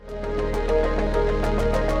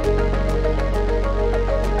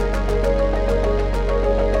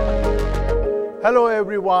Hello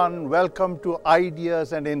everyone, welcome to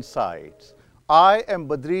Ideas and Insights. I am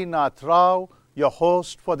Badrinath Rao, your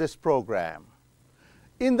host for this program.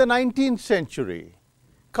 In the 19th century,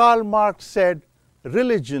 Karl Marx said,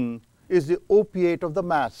 religion is the opiate of the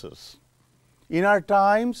masses. In our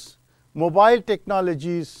times, mobile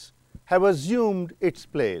technologies have assumed its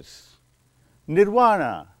place.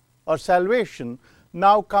 Nirvana, or salvation,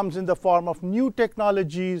 now comes in the form of new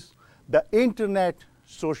technologies, the internet,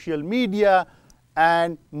 social media,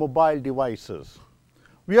 and mobile devices.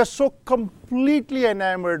 We are so completely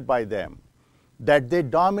enamored by them that they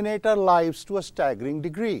dominate our lives to a staggering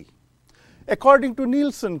degree. According to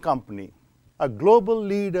Nielsen Company, a global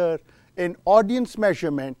leader in audience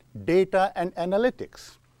measurement, data, and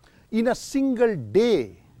analytics, in a single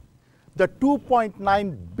day, the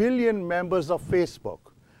 2.9 billion members of Facebook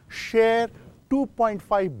share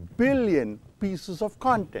 2.5 billion pieces of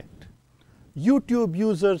content. YouTube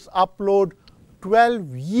users upload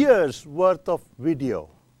 12 years worth of video.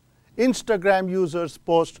 Instagram users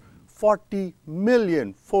post 40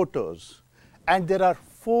 million photos, and there are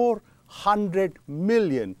 400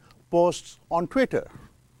 million posts on Twitter.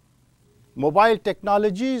 Mobile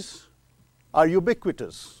technologies are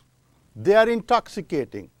ubiquitous. They are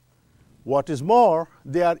intoxicating. What is more,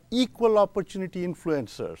 they are equal opportunity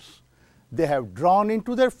influencers. They have drawn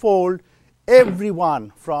into their fold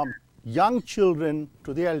everyone from young children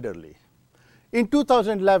to the elderly. In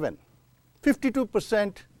 2011,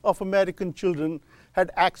 52% of American children had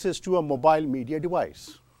access to a mobile media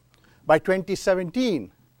device. By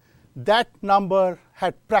 2017, that number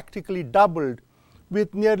had practically doubled,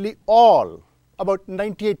 with nearly all, about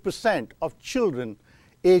 98% of children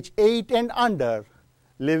age 8 and under,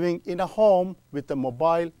 living in a home with a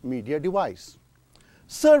mobile media device.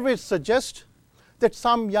 Surveys suggest that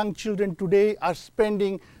some young children today are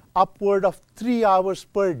spending upward of 3 hours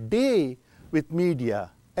per day with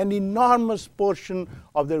media, an enormous portion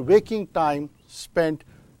of their waking time spent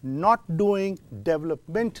not doing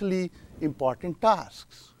developmentally important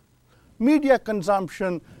tasks. Media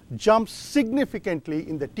consumption jumps significantly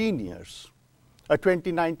in the teen years. A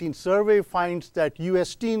 2019 survey finds that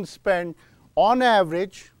US teens spend, on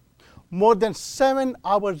average, more than 7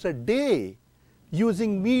 hours a day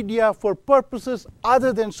using media for purposes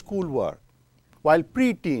other than schoolwork, while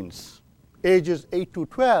preteens, ages 8 to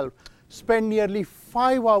 12, spend nearly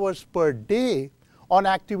 5 hours per day on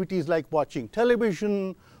activities like watching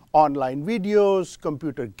television, online videos,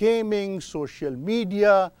 computer gaming, social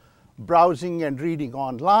media, browsing and reading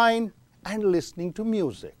online, and listening to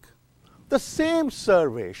music. The same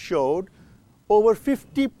survey showed over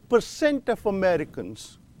 50% of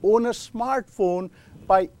Americans own a smartphone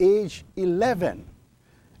by age 11.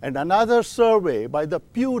 And another survey by the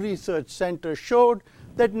Pew Research Center showed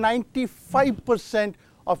that 95%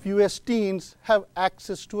 of US teens have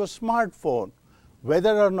access to a smartphone,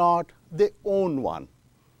 whether or not they own one.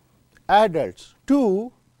 Adults,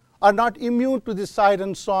 too, are not immune to the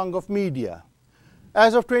siren song of media.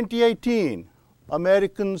 As of 2018,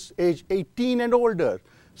 Americans aged 18 and older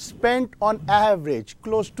spent on average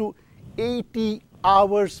close to 80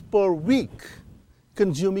 hours per week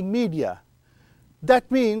consuming media. That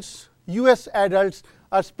means US adults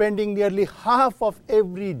are spending nearly half of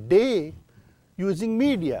every day using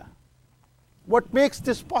media. What makes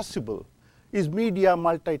this possible is media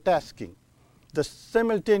multitasking, the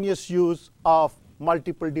simultaneous use of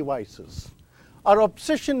multiple devices. Our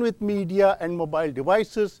obsession with media and mobile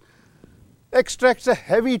devices extracts a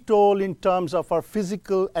heavy toll in terms of our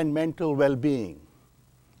physical and mental well-being.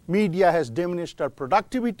 Media has diminished our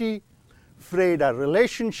productivity, frayed our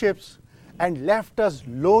relationships, and left us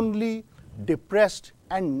lonely, depressed,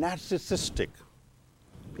 and narcissistic.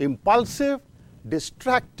 Impulsive,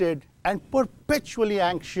 distracted, and perpetually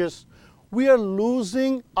anxious, we are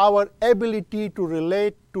losing our ability to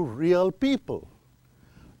relate to real people.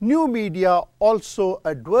 New media also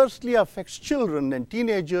adversely affects children and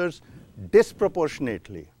teenagers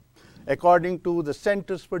disproportionately. According to the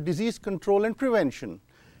Centers for Disease Control and Prevention,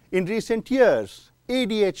 in recent years,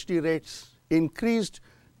 ADHD rates increased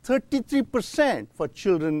 33% for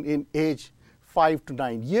children in age 5 to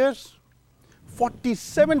 9 years,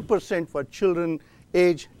 47% for children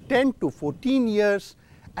age 10 to 14 years,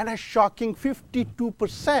 and a shocking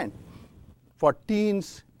 52% for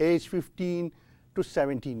teens age 15 to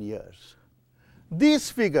 17 years. These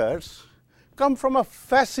figures come from a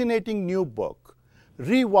fascinating new book,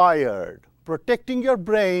 Rewired: Protecting Your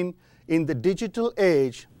Brain in the Digital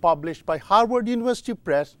Age, published by Harvard University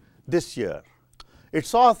Press this year.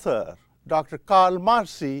 Its author, Dr. Karl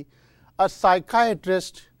Marci, a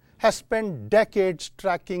psychiatrist, has spent decades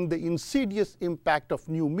tracking the insidious impact of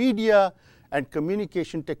new media and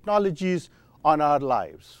communication technologies on our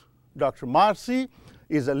lives. Dr. Marcy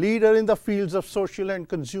is a leader in the fields of social and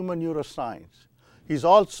consumer neuroscience. He's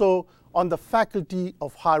also on the faculty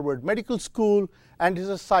of Harvard Medical School and is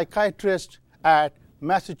a psychiatrist at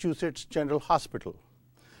Massachusetts General Hospital.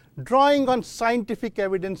 Drawing on scientific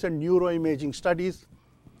evidence and neuroimaging studies,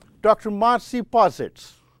 Dr. Marcy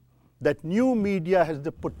posits that new media has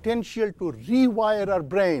the potential to rewire our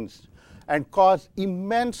brains and cause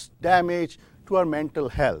immense damage to our mental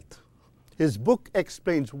health. His book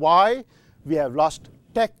explains why we have lost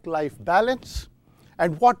tech-life balance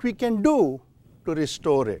and what we can do to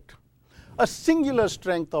restore it. A singular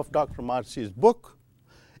strength of Dr. Marcy's book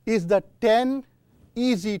is the 10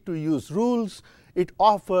 easy-to-use rules it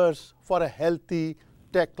offers for a healthy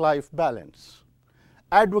tech-life balance.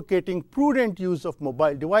 Advocating prudent use of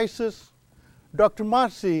mobile devices, Dr.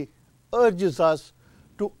 Marcy urges us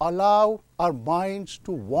to allow our minds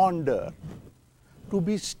to wander, to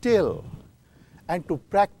be still, and to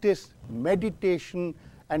practice meditation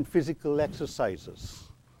and physical exercises.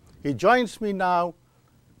 He joins me now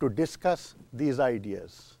to discuss these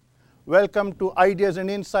ideas. Welcome to Ideas and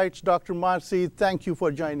Insights, Dr. Marcy. Thank you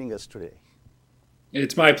for joining us today.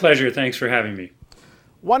 It's my pleasure. Thanks for having me.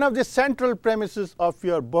 One of the central premises of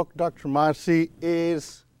your book, Dr. Marcy,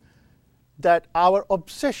 is that our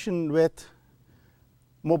obsession with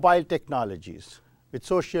mobile technologies, with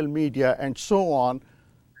social media and so on,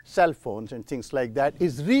 cell phones and things like that,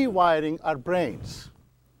 is rewiring our brains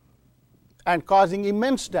and causing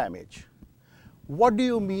immense damage. What do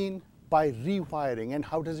you mean by rewiring and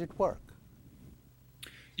how does it work?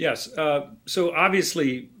 Yes. So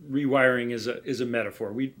obviously, rewiring is a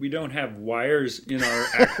metaphor. We don't have wires in our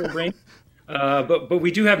actual brain, but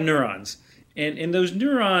we do have neurons, and those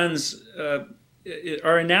neurons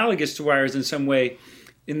are analogous to wires in some way,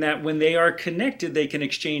 in that when they are connected, they can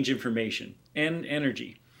exchange information and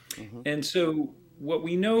energy. Mm-hmm. And so, what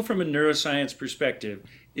we know from a neuroscience perspective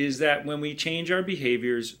is that when we change our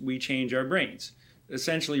behaviors, we change our brains,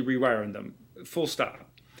 essentially rewiring them. Full stop.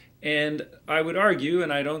 And I would argue,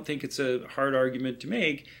 and I don't think it's a hard argument to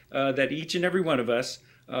make, that each and every one of us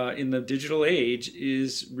in the digital age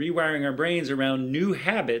is rewiring our brains around new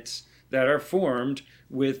habits that are formed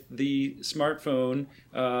with the smartphone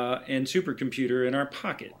and supercomputer in our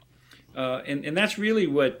pocket. And that's really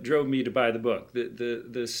what drove me to buy the book,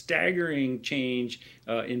 the staggering change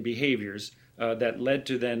in behaviors that led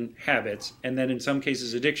to then habits, and then in some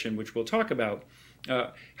cases addiction, which we'll talk about,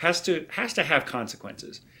 has to have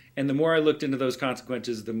consequences. And the more I looked into those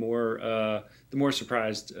consequences, the more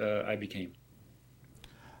surprised I became.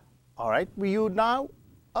 All right.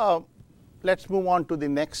 Let's move on to the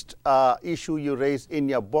next issue you raised in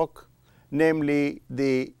your book, namely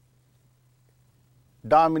the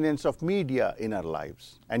dominance of media in our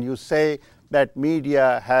lives. And you say that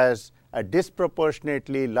media has a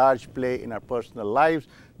disproportionately large play in our personal lives.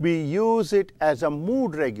 We use it as a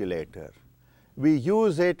mood regulator. We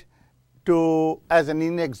use it as an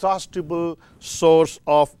inexhaustible source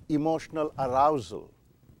of emotional arousal.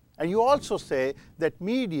 And you also say that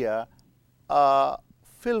media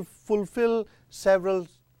fulfill several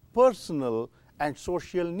personal and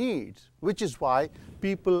social needs, which is why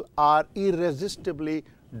people are irresistibly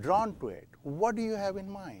drawn to it. What do you have in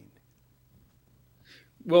mind?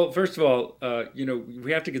 Well, first of all,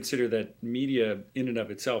 we have to consider that media in and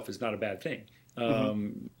of itself is not a bad thing.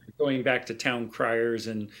 Going back to town criers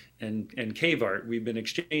and cave art, we've been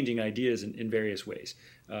exchanging ideas in various ways.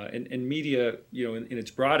 And media, in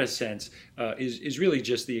its broadest sense, is really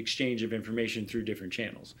just the exchange of information through different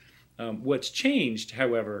channels. What's changed,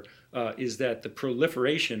 however, is that the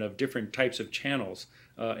proliferation of different types of channels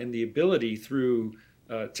and the ability through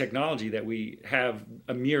technology that we have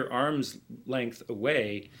a mere arm's length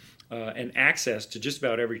away and access to just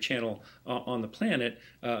about every channel on the planet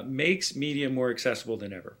makes media more accessible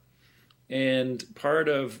than ever. And part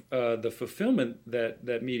of the fulfillment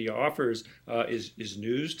that media offers is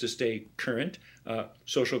news to stay current,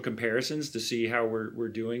 social comparisons to see how we're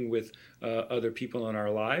doing with other people in our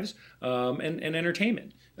lives, and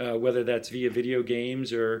entertainment, whether that's via video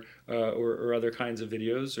games or other kinds of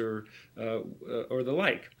videos or the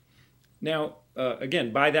like. Now,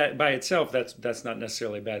 again, by itself, that's not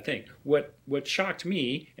necessarily a bad thing. What shocked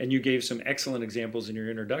me, and you gave some excellent examples in your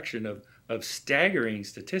introduction of staggering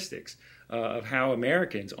statistics of how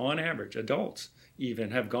Americans, on average, adults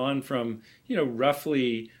even, have gone from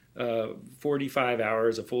roughly 45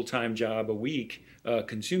 hours, a full-time job a week,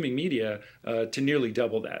 consuming media, to nearly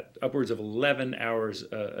double that, upwards of 11 hours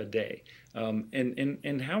a day.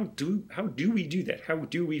 And how do we do that? How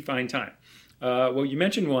do we find time? Well, you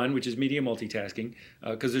mentioned one, which is media multitasking,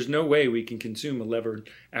 because there's no way we can consume 11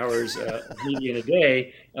 hours of media in a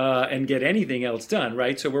day and get anything else done,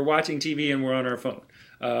 right? So we're watching TV and we're on our phone,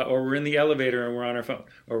 or we're in the elevator and we're on our phone,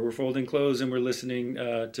 or we're folding clothes and we're listening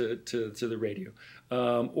to the radio,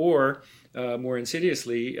 or more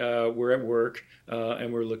insidiously, we're at work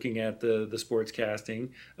and we're looking at the sports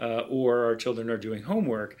casting, or our children are doing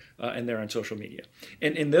homework and they're on social media.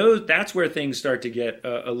 And that's where things start to get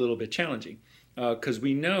a little bit challenging, because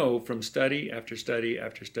we know from study after study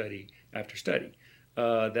after study after study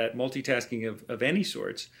that multitasking of any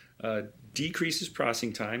sorts decreases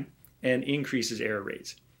processing time and increases error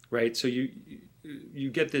rates, right? So you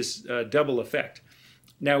get this double effect.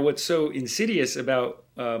 Now, what's so insidious about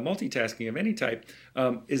multitasking of any type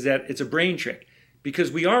is that it's a brain trick,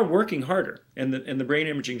 because we are working harder, and the brain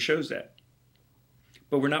imaging shows that,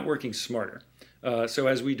 but we're not working smarter. So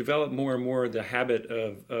as we develop more and more the habit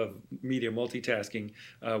of media multitasking,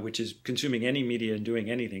 which is consuming any media and doing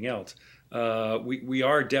anything else, we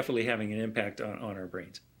are definitely having an impact on our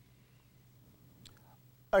brains.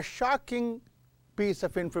 A shocking piece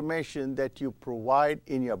of information that you provide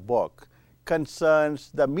in your book concerns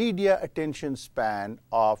the media attention span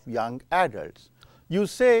of young adults. You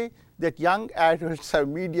say that young adults have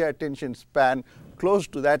media attention span close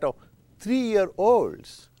to that of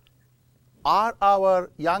 3-year-olds. Are our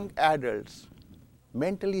young adults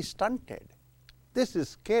mentally stunted? This is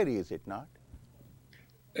scary, is it not?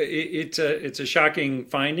 It's a shocking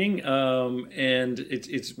finding, and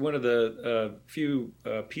it's one of the few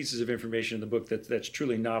pieces of information in the book that's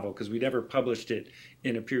truly novel, because we never published it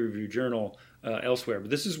in a peer-reviewed journal elsewhere.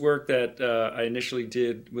 But this is work that I initially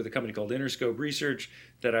did with a company called Interscope Research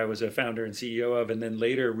that I was a founder and CEO of, and then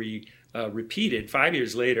later we repeated 5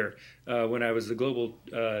 years later when I was the global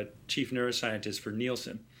chief neuroscientist for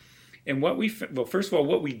Nielsen. And first of all,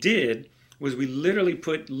 what we did was we literally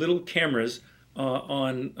put little cameras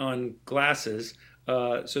on glasses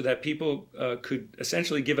so that people could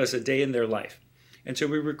essentially give us a day in their life. And so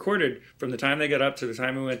we recorded from the time they got up to the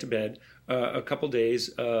time we went to bed a couple days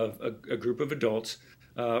of a group of adults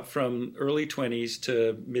from early 20s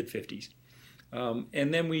to mid 50s.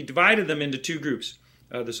 And then we divided them into two groups.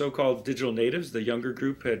 The so-called digital natives, the younger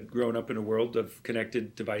group, had grown up in a world of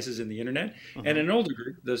connected devices in the internet, and an older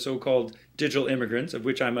group, the so-called digital immigrants, of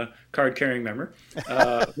which I'm a card-carrying member,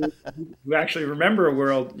 who actually remember a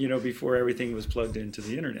world, before everything was plugged into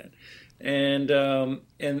the internet. And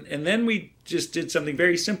then we just did something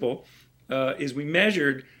very simple, is we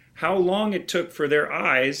measured how long it took for their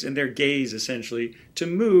eyes and their gaze, essentially, to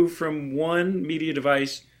move from one media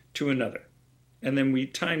device to another. And then we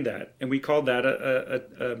timed that, and we called that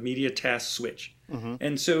a media task switch. Mm-hmm.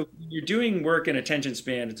 And so you're doing work in attention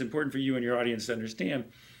span. It's important for you and your audience to understand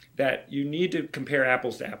that you need to compare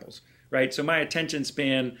apples to apples, right? So my attention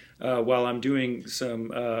span while I'm doing some,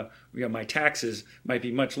 my taxes might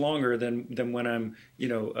be much longer than when I'm,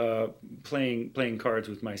 playing cards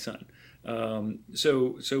with my son.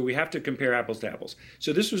 So we have to compare apples to apples.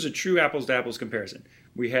 So this was a true apples to apples comparison.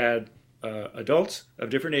 We had adults of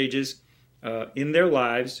different ages in their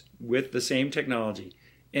lives with the same technology.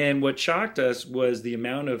 And what shocked us was the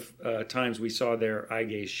amount of times we saw their eye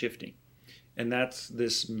gaze shifting. And that's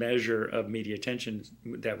this measure of media attention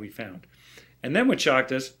that we found. And then what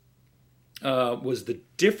shocked us was the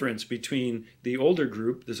difference between the older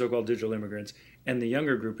group, the so-called digital immigrants, and the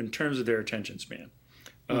younger group in terms of their attention span.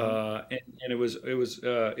 Mm-hmm. And it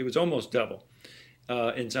was almost double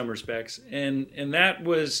in some respects. And that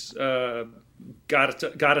was got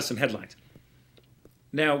us some headlines.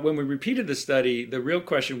 Now, when we repeated the study, the real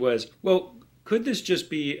question was, well, could this just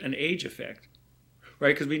be an age effect,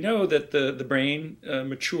 right? Because we know that the brain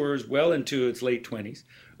matures well into its late 20s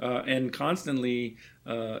and constantly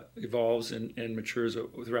evolves and matures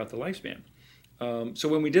throughout the lifespan. So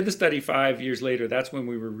when we did the study 5 years later, that's when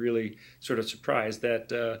we were really sort of surprised that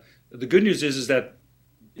the good news is that,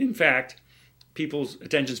 in fact, people's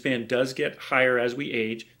attention span does get higher as we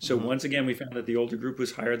age. So mm-hmm. Once again, we found that the older group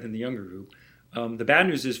was higher than the younger group. The bad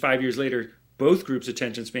news is 5 years later, both groups'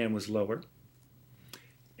 attention span was lower.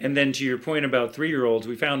 And then to your point about 3-year-olds,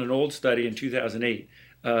 we found an old study in 2008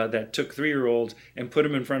 that took 3-year-olds and put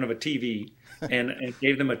them in front of a TV and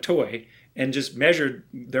gave them a toy and just measured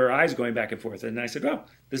their eyes going back and forth. And I said, well,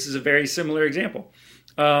 this is a very similar example.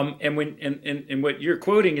 And what you're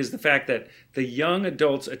quoting is the fact that the young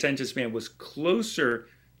adult's attention span was closer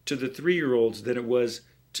to the 3-year-olds than it was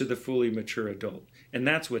to the fully mature adult. And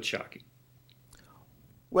that's what's shocking.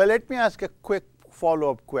 Well, let me ask a quick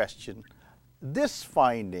follow-up question. This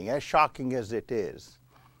finding, as shocking as it is,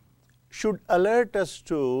 should alert us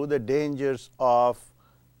to the dangers of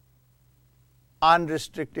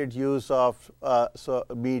unrestricted use of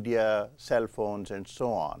media, cell phones, and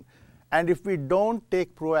so on. And if we don't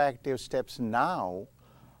take proactive steps now,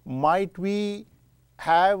 might we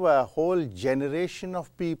have a whole generation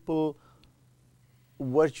of people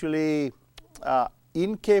virtually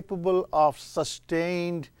incapable of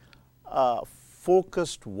sustained,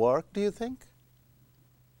 focused work, do you think?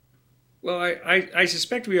 Well, I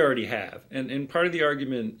suspect we already have. And part of the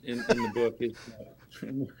argument in the book is,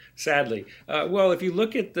 sadly, well, if you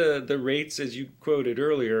look at the rates, as you quoted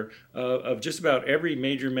earlier, of just about every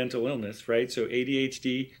major mental illness, right? So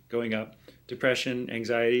ADHD going up, depression,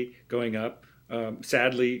 anxiety going up,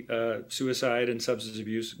 sadly, suicide and substance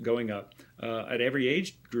abuse going up at every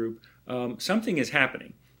age group, something is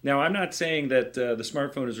happening. Now, I'm not saying that the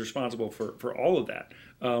smartphone is responsible for all of that,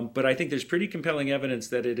 but I think there's pretty compelling evidence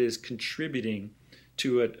that it is contributing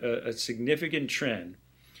to a significant trend.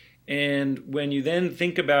 And when you then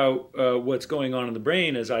think about what's going on in the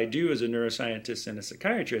brain, as I do as a neuroscientist and a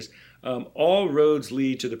psychiatrist, all roads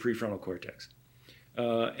lead to the prefrontal cortex.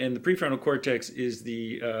 And the prefrontal cortex is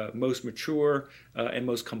the most mature and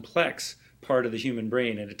most complex part of the human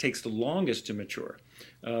brain, and it takes the longest to mature.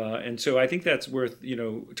 And so I think that's worth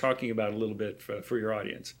talking about a little bit for your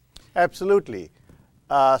audience. Absolutely.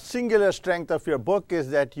 Singular strength of your book is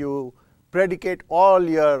that you predicate all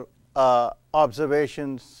your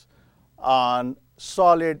observations on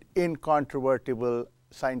solid, incontrovertible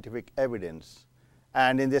scientific evidence.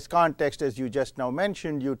 And in this context, as you just now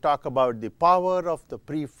mentioned, you talk about the power of the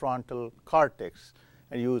prefrontal cortex.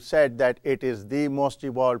 And you said that it is the most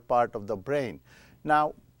evolved part of the brain.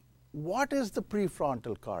 Now, what is the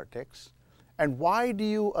prefrontal cortex, and why do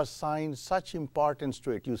you assign such importance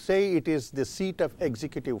to it? You say it is the seat of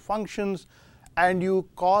executive functions, and you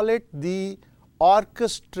call it the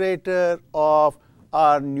orchestrator of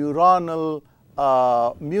our neuronal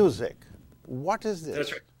music. What is this?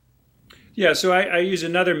 That's right. Yeah, so I use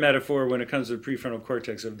another metaphor when it comes to the prefrontal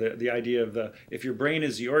cortex of the idea of if your brain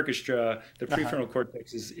is the orchestra, the prefrontal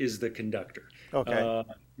cortex is the conductor. Okay.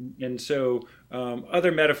 And so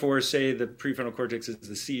other metaphors say the prefrontal cortex is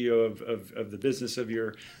the CEO of the business of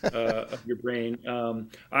your brain.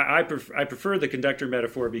 I prefer the conductor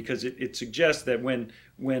metaphor because it suggests that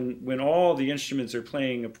when all the instruments are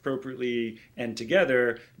playing appropriately and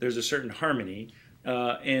together, there's a certain harmony,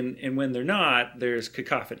 and when they're not, there's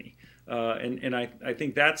cacophony. And I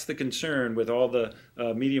think that's the concern with all the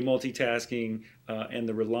media multitasking and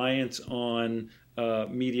the reliance on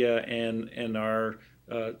media and our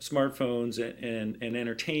smartphones and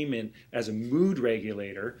entertainment as a mood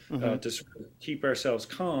regulator to sort of keep ourselves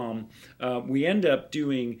calm. We end up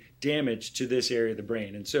doing damage to this area of the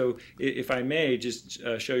brain. And so if I may just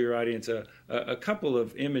show your audience a couple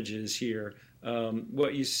of images here.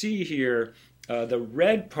 What you see here, the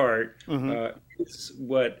red part is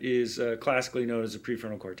what is classically known as the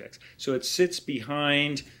prefrontal cortex. So it sits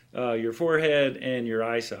behind your forehead and your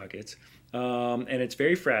eye sockets, and it's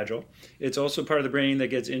very fragile. It's also part of the brain that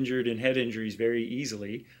gets injured in head injuries very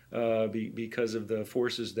easily because of the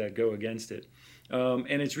forces that go against it.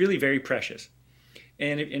 And it's really very precious.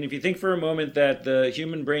 And if you think for a moment that the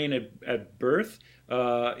human brain at birth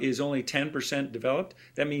is only 10% developed,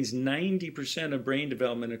 that means 90% of brain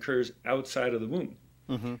development occurs outside of the womb.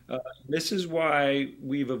 This is why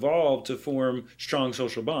we've evolved to form strong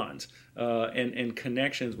social bonds and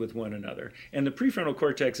connections with one another. And the prefrontal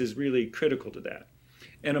cortex is really critical to that.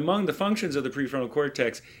 And among the functions of the prefrontal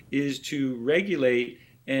cortex is to regulate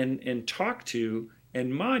and talk to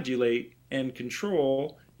and modulate and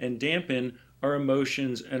control and dampen our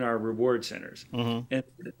emotions and our reward centers. And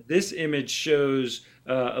this image shows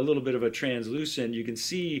a little bit of a translucent. You can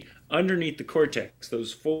see underneath the cortex,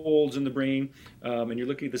 those folds in the brain, and you're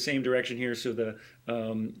looking at the same direction here. So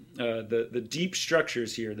the deep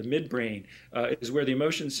structures here, the midbrain, is where the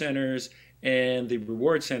emotion centers and the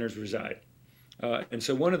reward centers reside. And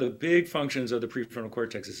so one of the big functions of the prefrontal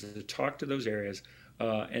cortex is to talk to those areas,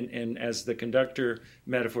 and as the conductor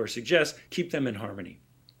metaphor suggests, keep them in harmony.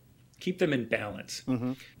 Keep them in balance.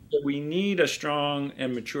 So we need a strong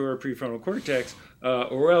and mature prefrontal cortex,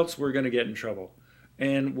 or else we're going to get in trouble.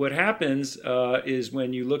 And what happens is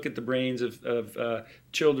when you look at the brains of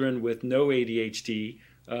children with no ADHD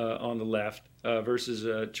on the left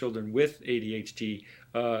versus children with ADHD,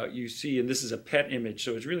 you see, and this is a PET image,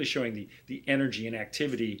 so it's really showing the energy and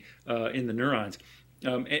activity in the neurons.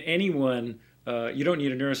 Anyone, you don't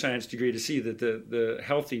need a neuroscience degree to see that the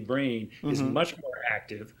healthy brain is much more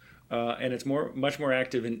active. And it's much more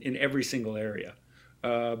active in every single area.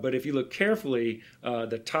 But if you look carefully,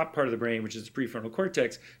 the top part of the brain, which is the prefrontal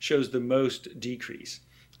cortex, shows the most decrease.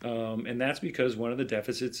 And that's because one of the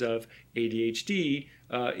deficits of ADHD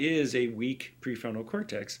is a weak prefrontal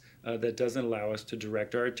cortex that doesn't allow us to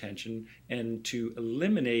direct our attention and to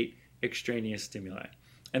eliminate extraneous stimuli.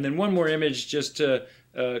 And then one more image, just to,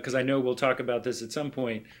 because I know we'll talk about this at some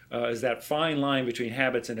point, is that fine line between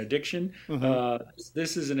habits and addiction.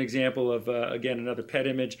 This is an example of, again, another PET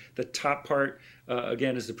image. The top part,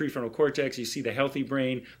 again, is the prefrontal cortex. You see the healthy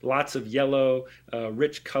brain, lots of yellow,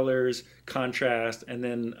 rich colors, contrast, and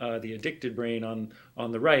then the addicted brain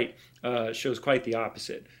on the right shows quite the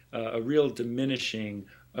opposite, a real diminishing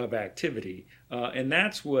of activity. And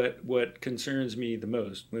that's what concerns me the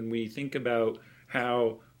most when we think about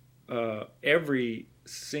how every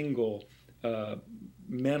single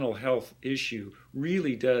mental health issue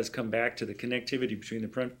really does come back to the connectivity between the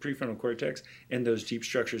prefrontal cortex and those deep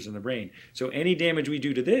structures in the brain. So any damage we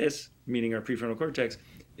do to this, meaning our prefrontal cortex,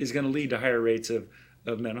 is going to lead to higher rates of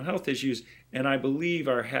mental health issues. And I believe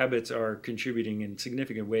our habits are contributing in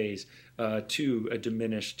significant ways to a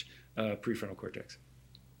diminished prefrontal cortex.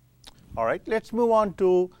 All right, let's move on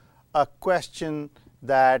to a question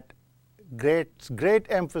that great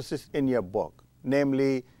emphasis in your book,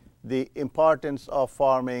 namely the importance of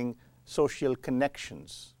forming social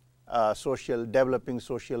connections, developing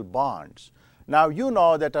social bonds. Now, you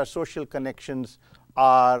know that our social connections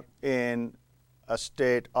are in a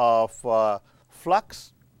state of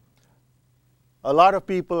flux. A lot of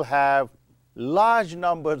people have large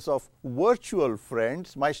numbers of virtual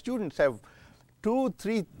friends. My students have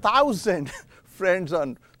 2,000-3,000 friends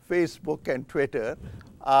on Facebook and Twitter.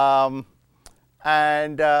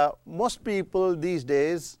 And most people these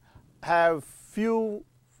days have few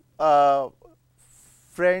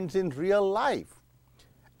friends in real life.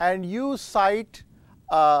 And you cite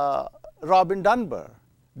Robin Dunbar,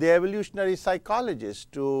 the evolutionary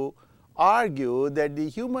psychologist, to argue that the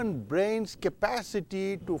human brain's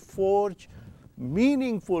capacity to forge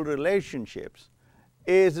meaningful relationships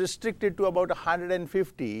is restricted to about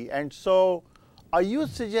 150. And so are you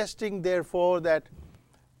suggesting, therefore, that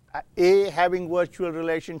A, having virtual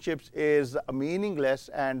relationships is meaningless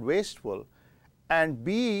and wasteful, and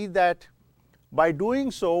B, that by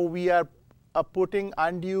doing so we are putting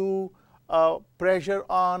undue pressure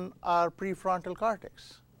on our prefrontal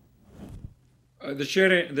cortex? The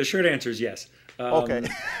short answer is yes. Okay.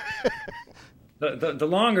 The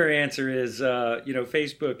longer answer is,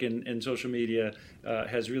 Facebook and social media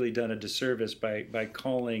has really done a disservice by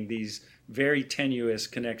calling these very tenuous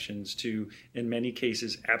connections to, in many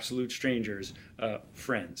cases, absolute strangers,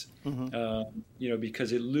 friends.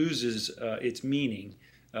 Because it loses its meaning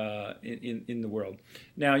in the world.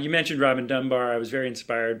 Now, you mentioned Robin Dunbar. I was very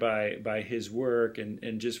inspired by his work,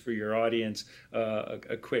 and just for your audience,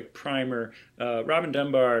 a quick primer. Robin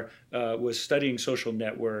Dunbar was studying social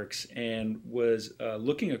networks and was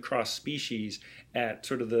looking across species at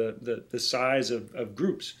sort of the size of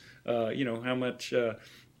groups. How much.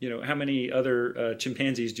 How many other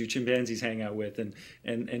chimpanzees do chimpanzees hang out with,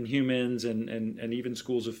 and humans, and even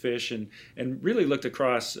schools of fish, and really looked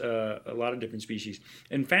across a lot of different species,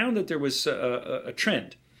 and found that there was a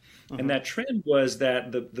trend. And that trend was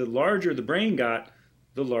that the larger the brain got,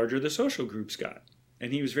 the larger the social groups got.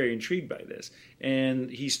 And he was very intrigued by this. And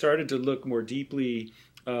he started to look more deeply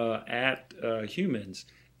at humans,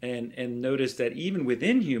 and noticed that even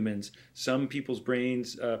within humans, some people's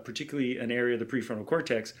brains, particularly an area of the prefrontal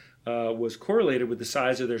cortex, was correlated with the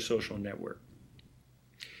size of their social network.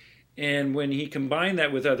 And when he combined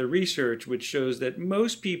that with other research, which shows that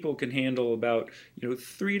most people can handle about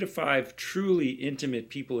 3 to 5 truly intimate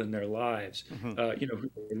people in their lives, who they're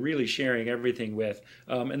really sharing everything with.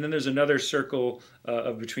 And then there's another circle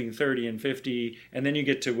of between 30 and 50, and then you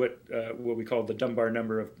get to what we call the Dunbar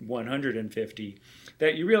number of 150.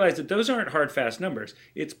 That you realize that those aren't hard, fast numbers.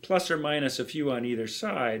 It's plus or minus a few on either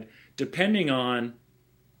side, depending on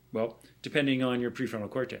your prefrontal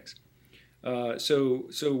cortex. So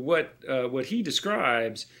what he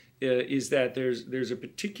describes is that there's a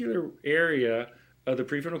particular area of the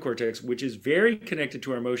prefrontal cortex which is very connected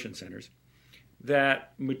to our emotion centers,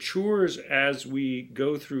 that matures as we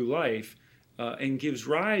go through life, and gives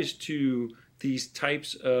rise to these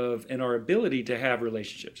types of, and our ability to have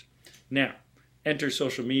relationships. Now, enter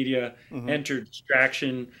social media, enter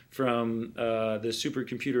distraction from the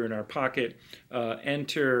supercomputer in our pocket,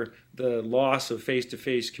 enter the loss of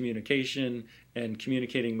face-to-face communication and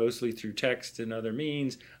communicating mostly through text and other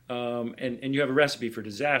means, and you have a recipe for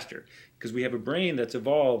disaster, because we have a brain that's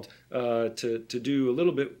evolved to do a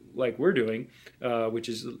little bit like we're doing, which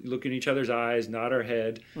is look in each other's eyes, nod our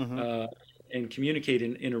head, and communicate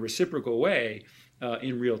in a reciprocal way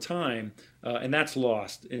in real time, and that's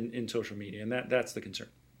lost in social media, and that's the concern.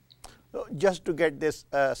 Just to get this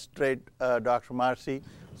straight, Dr. Marcy,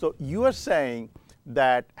 so you are saying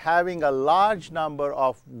that having a large number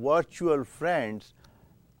of virtual friends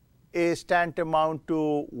is tantamount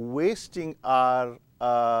to wasting our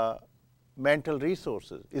mental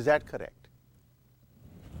resources. Is that correct?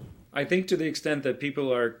 I think to the extent that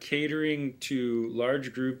people are catering to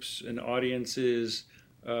large groups and audiences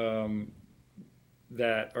that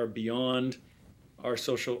are beyond our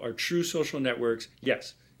true social networks,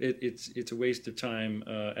 yes, it's a waste of time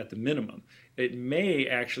at the minimum. It may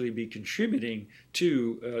actually be contributing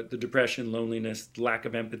to the depression, loneliness, lack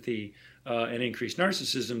of empathy, and increased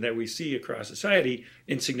narcissism that we see across society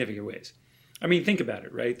in significant ways. I mean, think about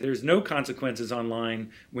it, right? There's no consequences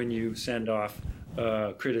online when you send off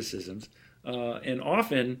criticisms. And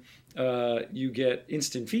often you get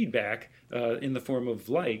instant feedback in the form of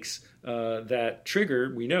likes that trigger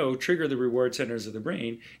the reward centers of the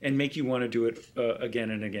brain and make you want to do it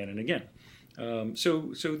again and again and again.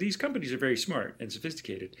 So these companies are very smart and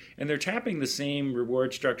sophisticated, and they're tapping the same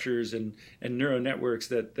reward structures and neural networks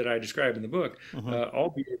that I describe in the book,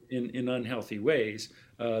 albeit in unhealthy ways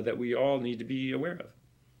that we all need to be aware of.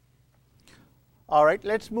 All right,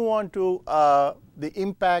 let's move on to the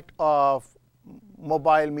impact of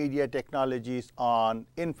mobile media technologies on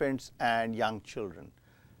infants and young children.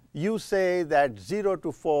 You say that 0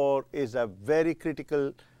 to 4 is a very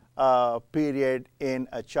critical period in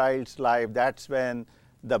a child's life. That's when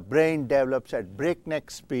the brain develops at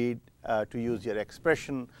breakneck speed, to use your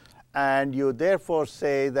expression, and you therefore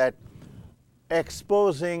say that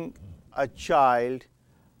exposing a child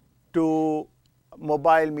to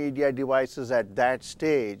mobile media devices at that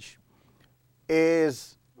stage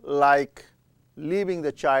is like leaving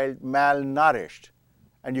the child malnourished.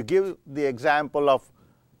 And you give the example of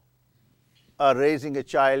raising a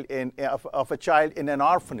child of a child in an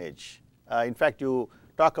orphanage. In fact, you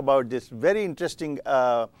talk about this very interesting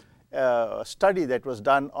study that was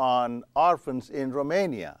done on orphans in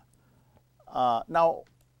Romania. Now,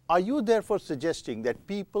 are you therefore suggesting that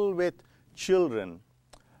people with children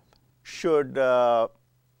should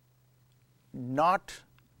not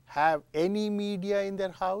have any media in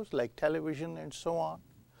their house, like television and so on?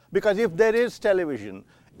 Because if there is television,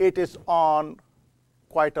 it is on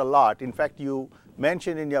quite a lot. In fact, you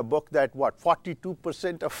mentioned in your book that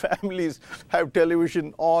 42% of families have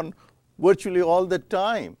television on virtually all the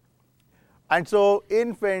time. And so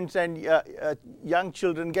infants and young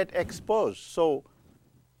children get exposed. So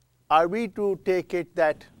are we to take it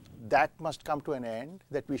that that must come to an end,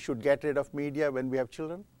 that we should get rid of media when we have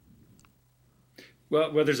children?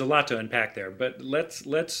 Well, there's a lot to unpack there, but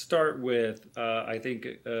let's start with, I think,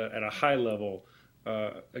 at a high level,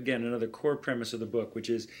 again, another core premise of the book, which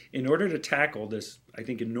is in order to tackle this, I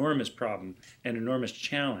think, enormous problem and enormous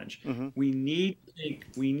challenge, we need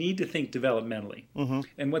to think developmentally.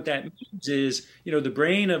 And what that means is, the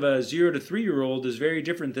brain of a 0 to 3-year-old is very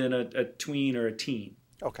different than a tween or a teen,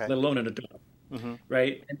 let alone an adult.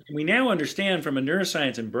 Right? And we now understand from a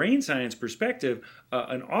neuroscience and brain science perspective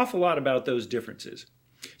an awful lot about those differences.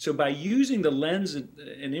 So by using the lens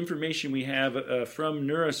and information we have from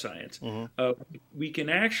neuroscience, we can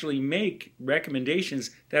actually make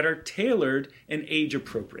recommendations that are tailored and age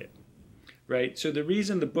appropriate. Right? So the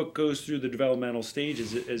reason the book goes through the developmental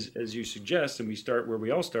stages, as you suggest, and we start where we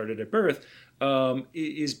all started at birth,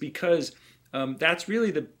 is because that's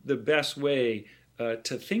really the best way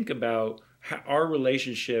to think about our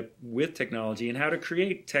relationship with technology and how to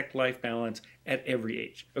create tech-life balance at every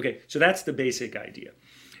age. Okay, so that's the basic idea.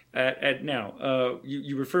 Now,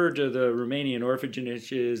 you referred to the Romanian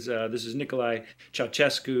orphanages. This is Nicolae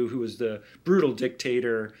Ceausescu, who was the brutal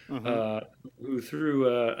dictator who, through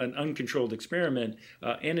an uncontrolled experiment,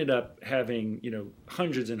 ended up having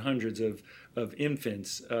hundreds and hundreds of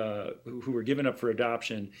infants who were given up for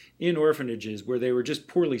adoption in orphanages where they were just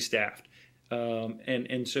poorly staffed,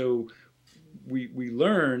 and so we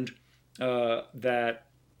learned that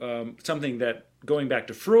something that, going back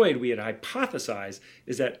to Freud, we had hypothesized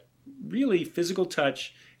is that really physical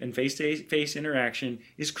touch and face-to-face interaction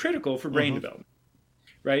is critical for brain development,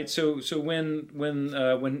 right? So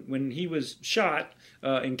when he was shot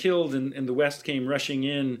and killed, and the West came rushing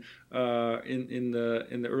in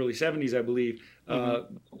the early 70s, I believe,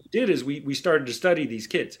 what we did is we started to study these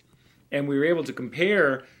kids, and we were able to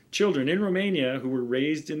compare children in Romania who were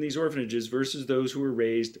raised in these orphanages versus those who were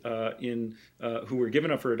raised who were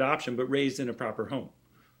given up for adoption but raised in a proper home.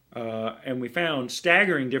 And we found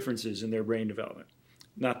staggering differences in their brain development,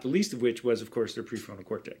 not the least of which was, of course, their prefrontal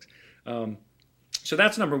cortex. So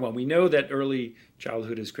that's number one. We know that early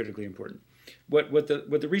childhood is critically important. What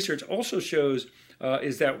the research also shows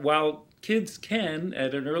is that while kids can,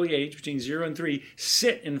 at an early age, between 0 and 3,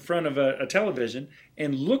 sit in front of a television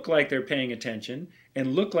and look like they're paying attention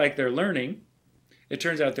and look like they're learning, it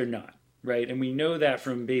turns out they're not, right? And we know that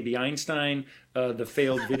from Baby Einstein, the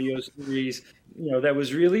failed video series, that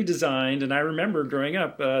was really designed. And I remember growing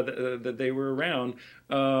up that they were around.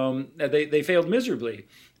 They failed miserably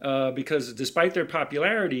because despite their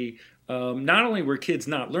popularity, not only were kids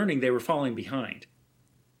not learning, they were falling behind.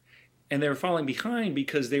 And they were falling behind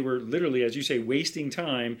because they were literally, as you say, wasting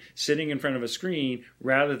time sitting in front of a screen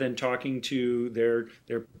rather than talking to their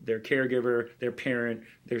caregiver, their parent,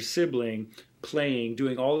 their sibling, playing,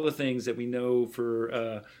 doing all the things that we know for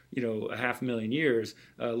a 500,000 years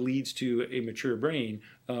leads to a mature brain.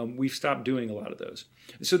 We've stopped doing a lot of those.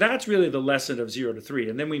 So that's really the lesson of 0 to 3.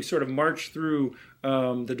 And then we sort of march through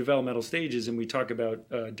the developmental stages and we talk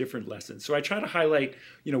about different lessons. So I try to highlight,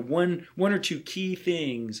 one or two key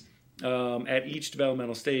things at each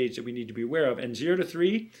developmental stage that we need to be aware of. And 0 to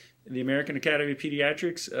 3, the American Academy of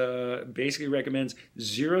Pediatrics basically recommends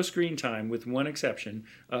 0 screen time with one exception,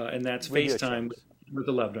 and that's Video FaceTime chats. with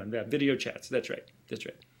a loved one. Yeah, video chats. That's right.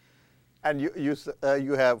 And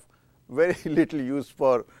you have very little use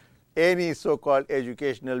for any so-called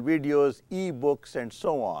educational videos, e-books, and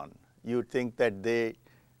so on. You think that they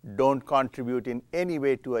don't contribute in any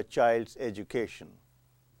way to a child's education.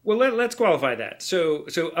 Well, let's qualify that. So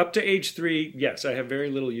up to age 3, yes, I have very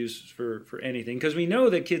little use for anything because we know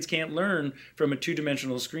that kids can't learn from a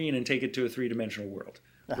 2-dimensional screen and take it to a 3-dimensional world,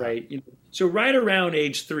 right? So right around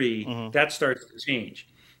age 3, that starts to change.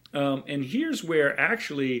 And here's where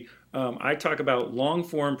actually I talk about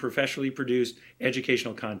long-form, professionally produced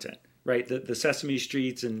educational content, right? The Sesame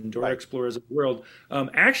Streets and Dora Explorers of the world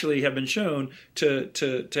actually have been shown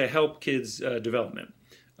to help kids' development.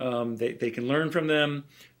 They can learn from them,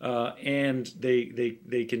 and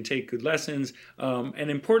they can take good lessons. And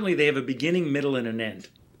importantly, they have a beginning, middle, and an end.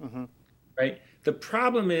 Right? The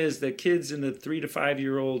problem is that kids in the 3 to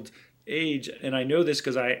 5-year-old age, and I know this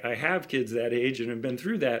because I have kids that age and have been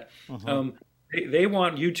through that, they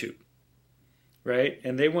want YouTube, right?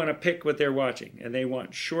 And they want to pick what they're watching, and they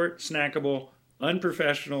want short, snackable,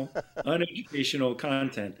 unprofessional, uneducational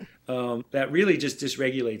content that really just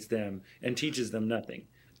dysregulates them and teaches them nothing.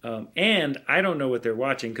 And I don't know what they're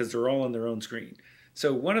watching because they're all on their own screen.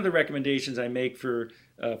 So one of the recommendations I make for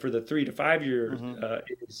the 3 to 5 year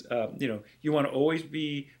is, you want to always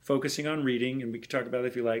be focusing on reading, and we could talk about it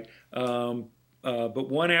if you like. But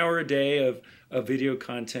 1 hour a day of video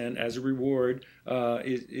content as a reward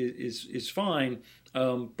is fine.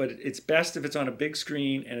 But it's best if it's on a big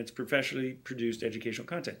screen and it's professionally produced educational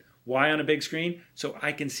content. Why on a big screen? So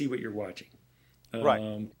I can see what you're watching.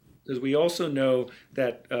 Right. Because we also know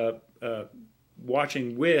that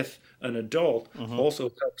watching with an adult also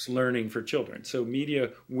helps learning for children. So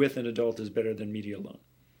media with an adult is better than media alone.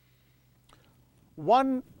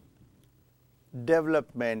 One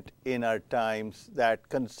development in our times that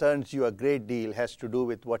concerns you a great deal has to do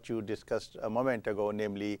with what you discussed a moment ago,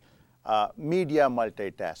 namely media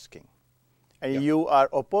multitasking. And you are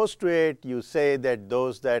opposed to it. You say that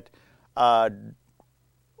those that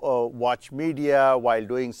watch media while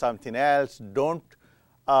doing something else don't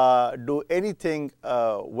do anything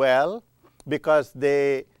well because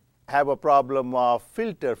they have a problem of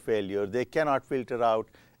filter failure. They cannot filter out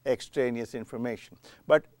extraneous information.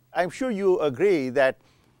 But I'm sure you agree that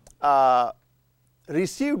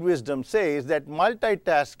received wisdom says that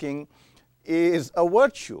multitasking is a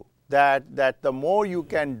virtue, that the more you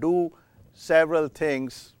can do several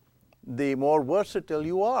things, the more versatile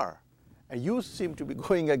you are. And you seem to be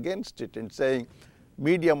going against it and saying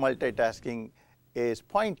media multitasking is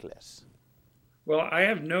pointless. Well, I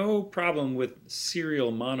have no problem with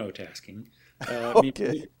serial monotasking.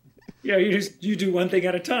 Okay. You do one thing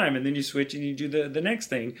at a time, and then you switch and you do the next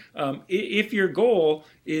thing. If your goal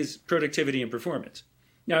is productivity and performance.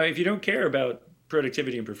 Now, if you don't care about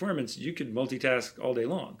productivity and performance, you could multitask all day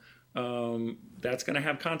long. That's going to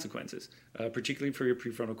have consequences, particularly for your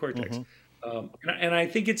prefrontal cortex. And I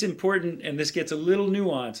think it's important, and this gets a little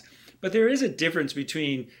nuanced, but there is a difference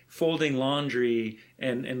between folding laundry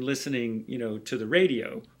and listening, to the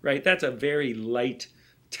radio, right? That's a very light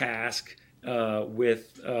task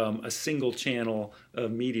with a single channel of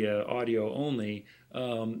media, audio only.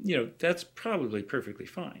 That's probably perfectly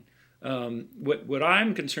fine. What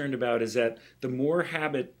I'm concerned about is that the more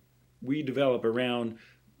habit we develop around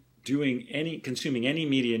consuming any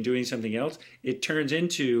media and doing something else, it turns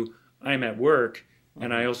into I'm at work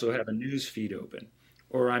and I also have a news feed open,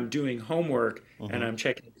 or I'm doing homework and I'm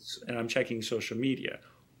checking social media,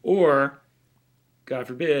 or God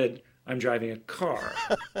forbid, I'm driving a car,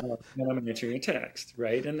 and I'm answering a text,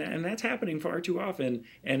 right? And that's happening far too often,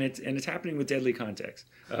 and it's happening with deadly context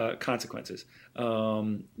consequences.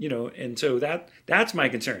 And so that's my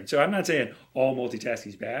concern. So I'm not saying all multitasking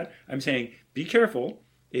is bad. I'm saying be careful.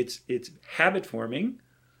 It's habit forming,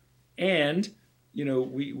 and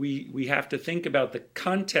we have to think about the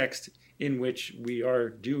context in which we are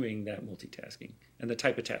doing that multitasking and the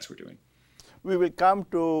type of task we're doing. We will come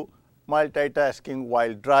to multitasking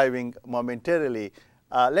while driving momentarily.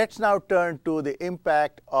 Let's now turn to the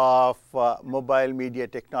impact of mobile media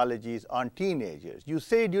technologies on teenagers. You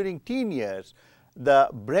say during teen years, the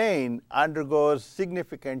brain undergoes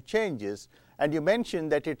significant changes, and you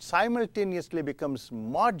mentioned that it simultaneously becomes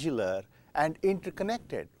modular and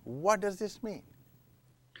interconnected. What does this mean?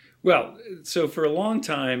 Well, so for a long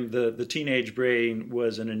time, the teenage brain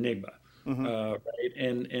was an enigma, right?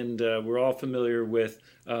 And we're all familiar with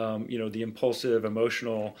the impulsive,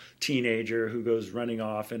 emotional teenager who goes running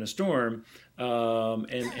off in a storm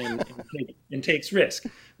and takes risk,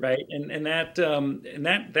 right? And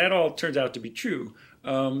that all turns out to be true.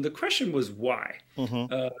 The question was why.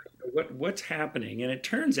 What's happening? And it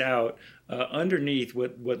turns out underneath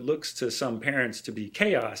what looks to some parents to be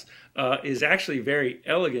chaos is actually very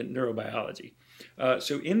elegant neurobiology.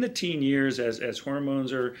 So in the teen years, as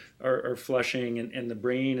hormones are flushing and the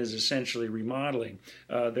brain is essentially remodeling,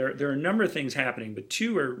 there are a number of things happening, but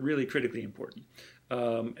two are really critically important.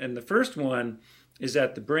 And the first one is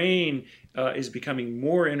that the brain is becoming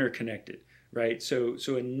more interconnected. Right, so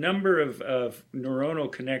a number of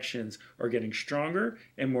neuronal connections are getting stronger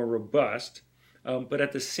and more robust, but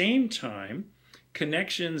at the same time,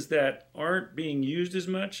 connections that aren't being used as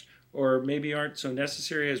much or maybe aren't so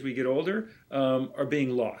necessary as we get older are being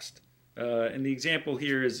lost. And the example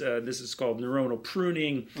here is this is called neuronal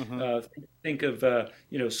pruning. Think of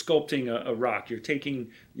sculpting a rock. You're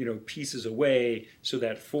taking pieces away so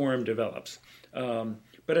that form develops.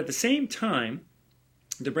 But at the same time,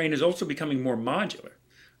 the brain is also becoming more modular,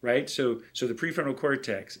 right? So the prefrontal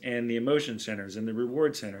cortex and the emotion centers and the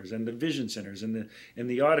reward centers and the vision centers and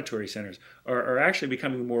the auditory centers are actually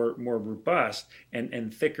becoming more robust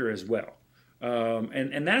and thicker as well.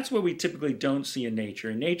 And that's what we typically don't see in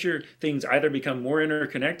nature. In nature, things either become more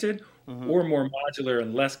interconnected or more modular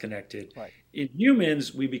and less connected. Right. In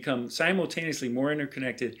humans, we become simultaneously more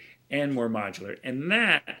interconnected and more modular. And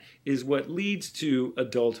that is what leads to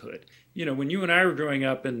adulthood. When you and I were growing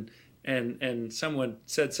up and someone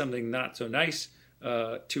said something not so nice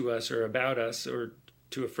to us or about us or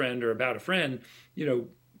to a friend or about a friend,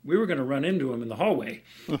 we were going to run into them in the hallway.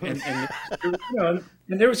 And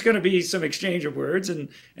there was going to be some exchange of words, and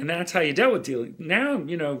that's how you dealt with dealing. Now,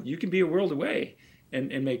 you can be a world away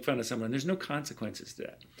and make fun of someone. There's no consequences to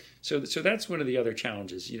that. So that's one of the other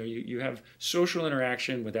challenges. You have social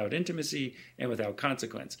interaction without intimacy and without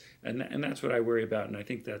consequence. And that's what I worry about. And I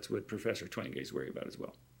think that's what Professor Twenge is worried about as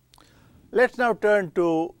well. Let's now turn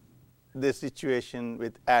to the situation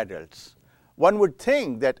with adults. One would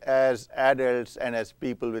think that as adults and as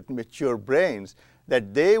people with mature brains,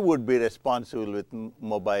 that they would be responsible with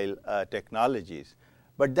mobile technologies.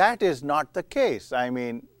 But that is not the case. I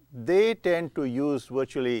mean, they tend to use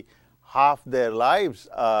virtually half their lives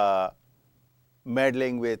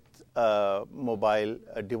meddling with mobile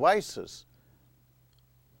devices.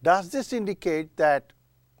 Does this indicate that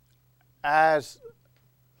as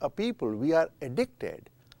a people, we are addicted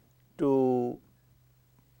to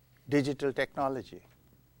digital technology?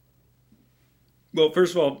 Well,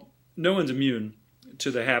 first of all, no one's immune to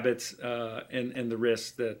the habits and the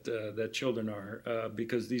risks that children are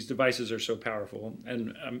because these devices are so powerful.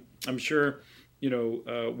 And I'm sure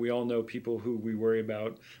we all know people who we worry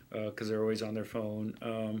about because they're always on their phone.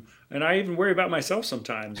 And I even worry about myself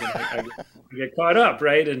sometimes. And I get caught up,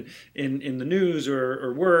 right, in the news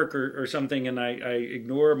or work or something, and I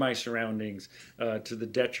ignore my surroundings to the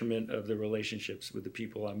detriment of the relationships with the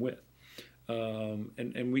people I'm with.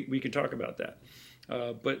 And we can talk about that.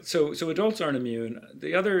 But so adults aren't immune.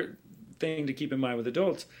 The other thing to keep in mind with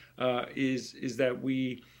adults is that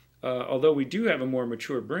we, although we do have a more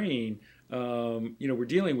mature brain, we're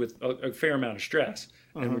dealing with a fair amount of stress,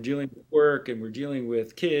 and we're dealing with work, and we're dealing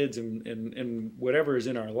with kids, and whatever is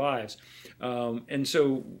in our lives, and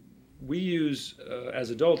so we use as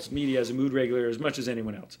adults media as a mood regulator as much as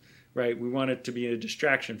anyone else. Right? We want it to be a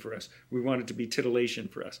distraction for us. We want it to be titillation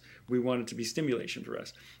for us. We want it to be stimulation for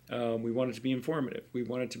us. We want it to be informative. We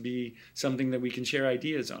want it to be something that we can share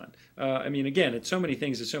ideas on. Again, it's so many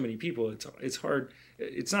things to so many people. It's hard.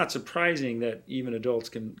 It's not surprising that even adults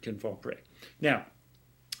can fall prey. Now,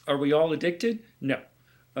 are we all addicted? No.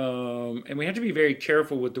 And we have to be very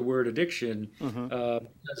careful with the word addiction,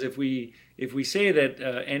 because if we say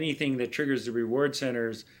that anything that triggers the reward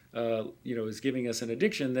centers, is giving us an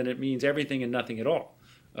addiction, then it means everything and nothing at all,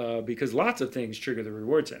 because lots of things trigger the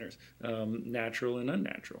reward centers, natural and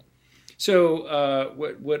unnatural. So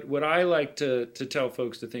what I like to tell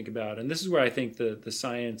folks to think about, and this is where I think the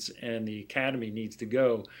science and the academy needs to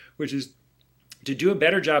go, which is to do a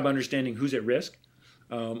better job understanding who's at risk.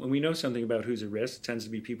 And we know something about who's at risk. It tends to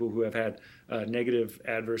be people who have had negative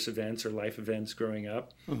adverse events or life events growing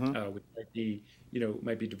up. Which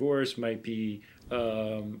might be divorce, might be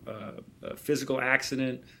a physical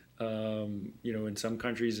accident. In some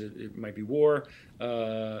countries it might be war,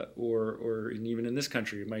 or even in this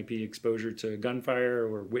country it might be exposure to gunfire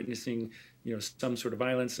or witnessing some sort of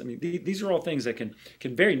violence. I mean, these are all things that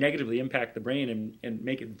can very negatively impact the brain and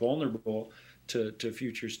make it vulnerable to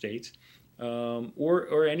future states.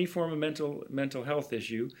 Or any form of mental health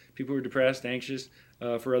issue. People who are depressed, anxious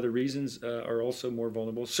for other reasons are also more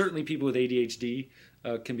vulnerable. Certainly, people with ADHD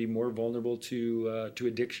can be more vulnerable to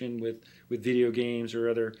addiction with video games or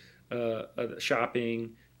other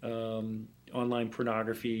shopping, online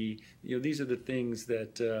pornography. These are the things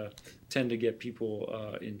that tend to get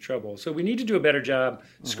people in trouble. So we need to do a better job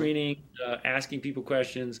screening, asking people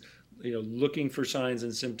questions, looking for signs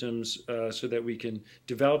and symptoms, so that we can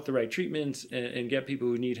develop the right treatments and get people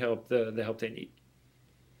who need help the help they need.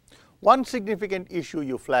 One significant issue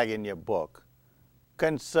you flag in your book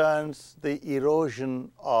concerns the erosion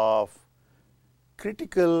of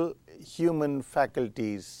critical human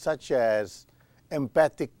faculties such as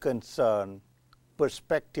empathic concern,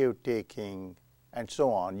 perspective taking, and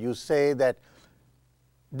so on. You say that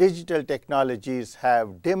digital technologies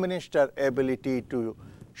have diminished our ability to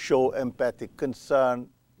show empathic concern.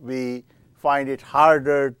 We find it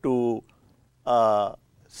harder to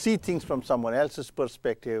see things from someone else's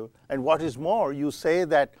perspective. And what is more, you say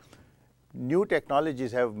that new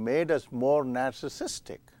technologies have made us more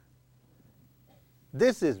narcissistic.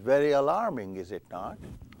 This is very alarming, is it not?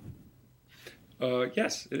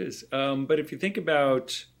 Yes, it is. But if you think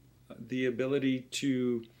about the ability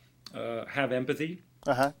to have empathy,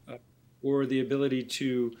 or the ability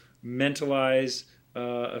to mentalize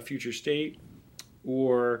a future state,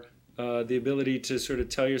 or the ability to sort of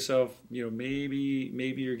tell yourself, maybe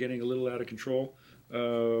you're getting a little out of control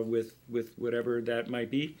with whatever that might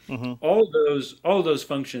be. All of those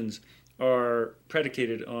functions are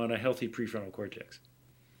predicated on a healthy prefrontal cortex,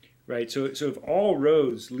 right? So if all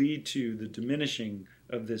roads lead to the diminishing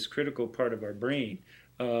of this critical part of our brain,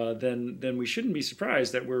 then we shouldn't be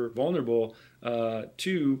surprised that we're vulnerable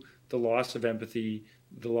to the loss of empathy,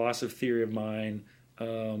 the loss of theory of mind,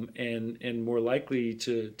 and more likely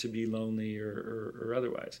to be lonely or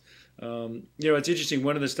otherwise. It's interesting.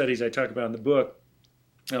 One of the studies I talk about in the book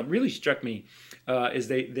really struck me is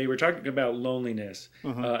they were talking about loneliness,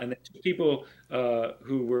 and they took people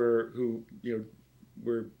who were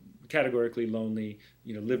categorically lonely,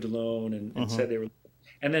 lived alone, and said they were,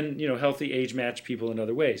 and then healthy age-matched people in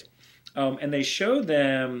other ways, and they showed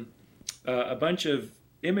them a bunch of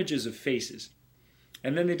images of faces.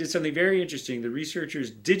 And then they did something very interesting. The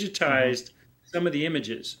researchers digitized some of the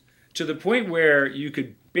images to the point where you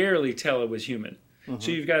could barely tell it was human. So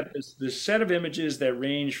you've got this set of images that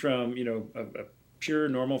range from a pure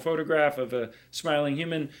normal photograph of a smiling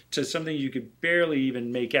human to something you could barely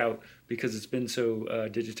even make out because it's been so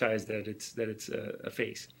digitized that it's a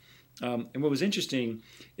face. And what was interesting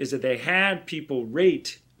is that they had people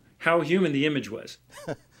rate how human the image was.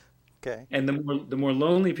 Okay. And the more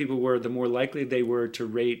lonely people were, the more likely they were to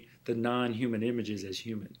rate the non-human images as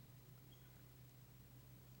human.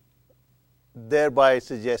 Thereby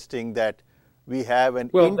suggesting that we have an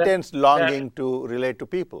intense longing to relate to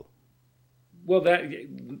people. Well, that,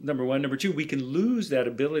 number one. Number two, we can lose that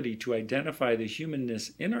ability to identify the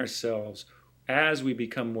humanness in ourselves as we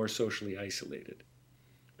become more socially isolated,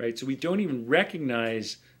 right? So we don't even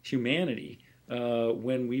recognize humanity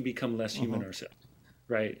when we become less human ourselves.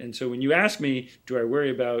 Right, and so when you ask me, do I worry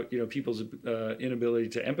about people's inability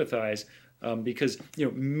to empathize? Because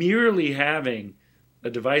merely having a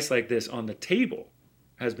device like this on the table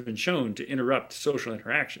has been shown to interrupt social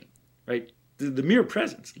interaction. Right, the mere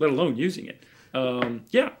presence, let alone using it.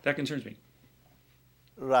 That concerns me.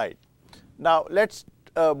 Right. Now let's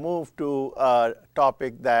move to a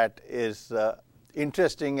topic that is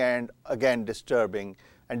interesting and again disturbing,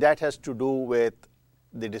 and that has to do with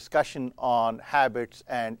the discussion on habits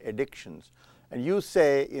and addictions. And you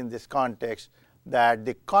say in this context that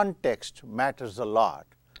the context matters a lot.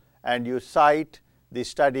 And you cite the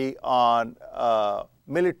study on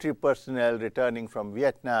military personnel returning from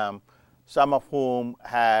Vietnam some of whom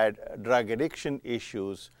had drug addiction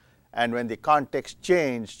issues, and when the context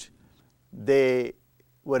changed, they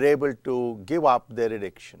were able to give up their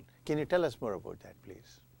addiction. Can you tell us more about that,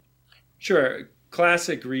 please? Sure.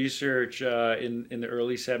 Classic research in the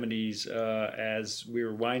early 70s as we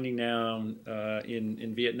were winding down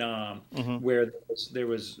in Vietnam, where there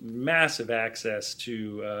was massive access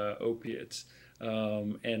to opiates.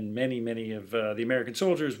 And many of the American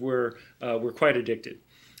soldiers were quite addicted.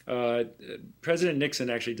 President Nixon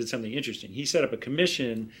actually did something interesting. He set up a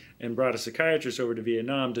commission and brought a psychiatrist over to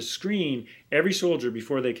Vietnam to screen every soldier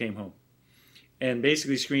before they came home, and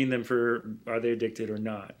basically screen them for are they addicted or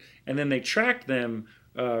not. And then they tracked them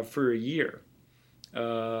for a year,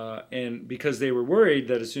 and because they were worried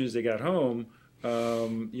that as soon as they got home,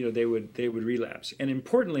 they would relapse. And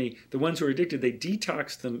importantly, the ones who were addicted, they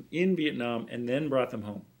detoxed them in Vietnam and then brought them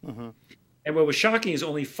home. And what was shocking is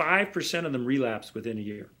only 5% of them relapsed within a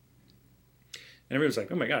year. And everyone was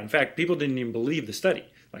like, oh my God. In fact, people didn't even believe the study.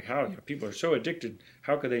 Like, how people are so addicted,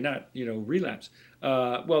 how could they not, relapse?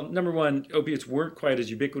 Well, number one, opiates weren't quite as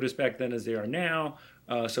ubiquitous back then as they are now.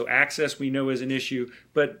 So access we know is an issue.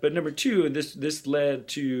 But number two, this led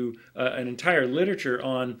to an entire literature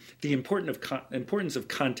on the importance of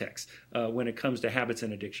context when it comes to habits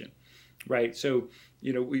and addiction. Right. So,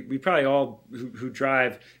 we probably all who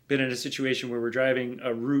drive been in a situation where we're driving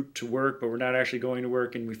a route to work, but we're not actually going to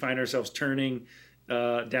work, and we find ourselves turning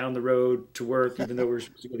down the road to work, even though we're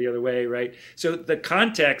supposed to go the other way. Right. So the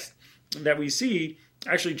context that we see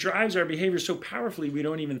actually drives our behavior so powerfully we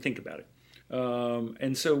don't even think about it.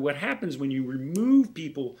 And so what happens when you remove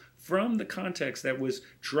people from the context that was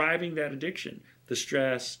driving that addiction, the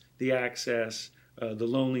stress, the access, the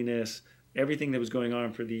loneliness, everything that was going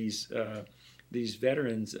on for these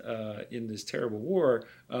veterans in this terrible war,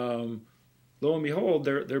 lo and behold,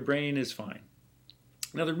 their brain is fine.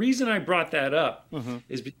 Now, the reason I brought that up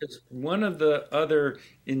is because one of the other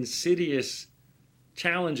insidious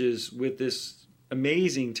challenges with this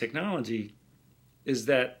amazing technology is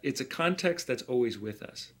that it's a context that's always with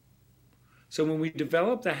us. So when we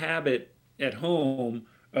develop the habit at home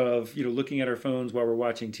of looking at our phones while we're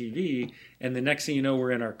watching TV, and the next thing you know,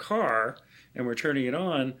 we're in our car and we're turning it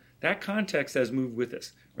on, that context has moved with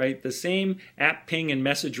us, right? The same app ping and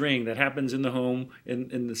message ring that happens in the home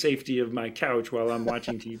in the safety of my couch while I'm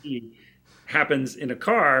watching TV happens in a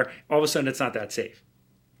car. All of a sudden, it's not that safe.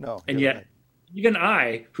 No, and yet, even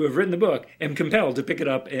I, who have written the book, am compelled to pick it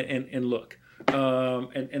up and look.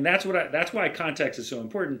 And that's why context is so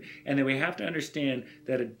important. And then we have to understand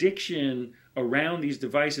that addiction around these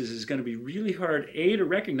devices is going to be really hard, A, to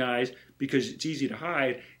recognize because it's easy to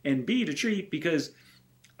hide, and B, to treat because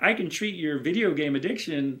I can treat your video game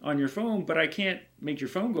addiction on your phone, but I can't make your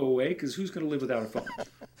phone go away because who's going to live without a phone?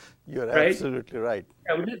 You're right? Absolutely right.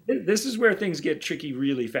 Yeah, this is where things get tricky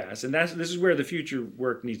really fast, and this is where the future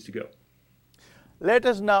work needs to go. Let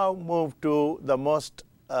us now move to the most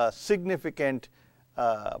significant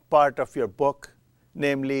part of your book,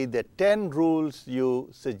 namely the 10 rules you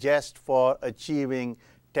suggest for achieving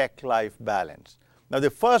tech-life balance. Now, the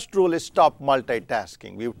first rule is stop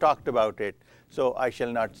multitasking. We've talked about it, so I shall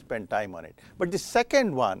not spend time on it. But the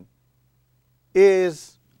second one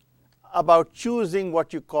is about choosing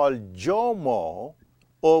what you call JOMO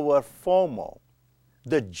over FOMO,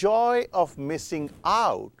 the joy of missing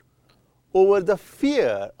out over the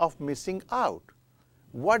fear of missing out.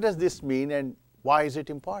 What does this mean, and why is it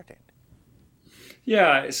important?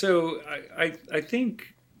 Yeah, so I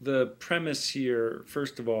think the premise here,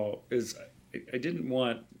 first of all, is I didn't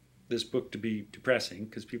want this book to be depressing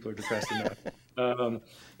because people are depressed enough.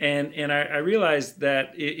 And I realized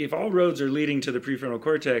that if all roads are leading to the prefrontal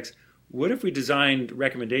cortex, what if we designed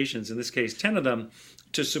recommendations, in this case 10 of them,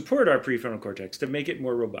 to support our prefrontal cortex, to make it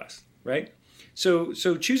more robust, right? So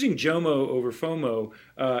choosing JOMO over FOMO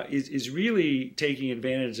is really taking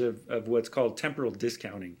advantage of what's called temporal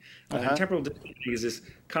discounting. Temporal discounting is this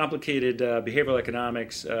complicated behavioral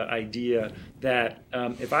economics idea that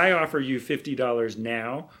if I offer you $50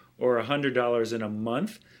 now or $100 in a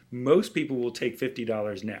month, most people will take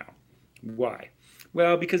 $50 now. Why?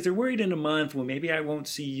 Well, because they're worried in a month, well, maybe I won't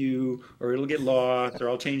see you, or it'll get lost, or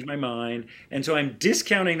I'll change my mind. And so I'm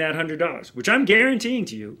discounting that $100, which I'm guaranteeing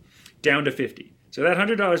to you, down to $50. So that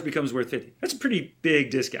 $100 becomes worth $50. That's a pretty big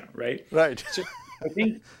discount, right? Right. So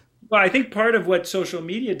I think part of what social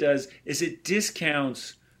media does is it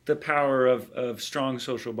discounts the power of strong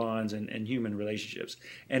social bonds and human relationships.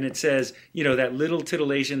 And it says, that little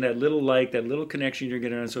titillation, that little like, that little connection you're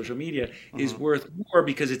getting on social media is worth more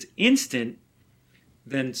because it's instant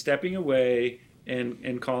than stepping away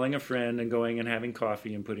and calling a friend and going and having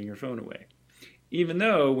coffee and putting your phone away. even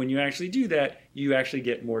though when you actually do that, you actually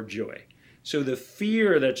get more joy. So the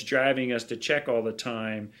fear that's driving us to check all the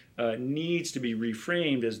time needs to be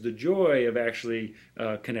reframed as the joy of actually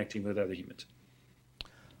connecting with other humans.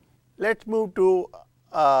 Let's move to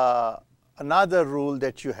another rule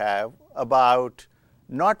that you have about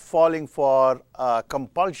not falling for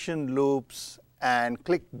compulsion loops and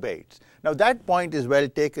clickbaits. Now that point is well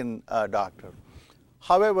taken, Doctor.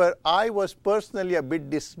 However, I was personally a bit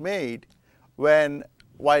dismayed when,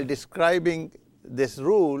 while describing this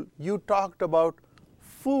rule, you talked about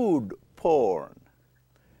food porn.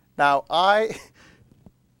 Now, I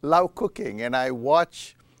love cooking and I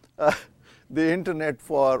watch the internet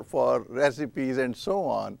for recipes and so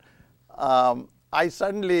on. I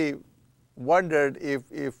suddenly wondered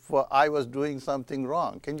if I was doing something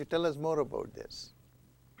wrong. Can you tell us more about this?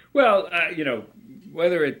 Well,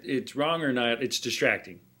 whether it's wrong or not, it's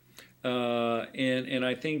distracting. And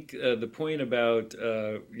I think the point about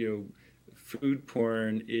food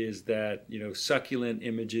porn is that succulent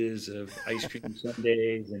images of ice cream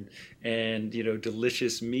sundaes and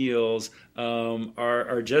delicious meals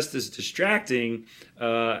are just as distracting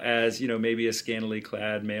as maybe a scantily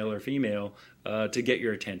clad male or female to get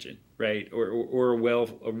your attention, right? Or a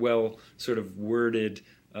well sort of worded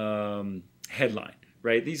headline,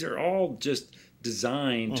 right? These are all just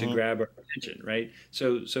designed to grab our attention, right?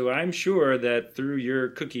 So I'm sure that through your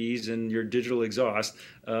cookies and your digital exhaust,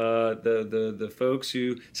 the folks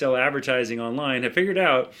who sell advertising online have figured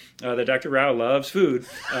out that Dr. Rao loves food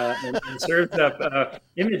and serves up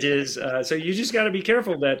images. So you just got to be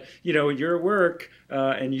careful that your work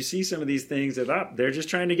and you see some of these things that they're just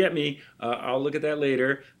trying to get me. I'll look at that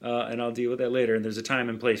later and I'll deal with that later. And there's a time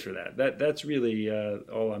and place for that. That's really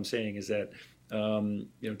all I'm saying is that.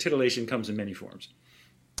 Titillation comes in many forms.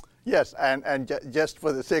 Yes, and just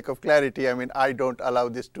for the sake of clarity, I mean, I don't allow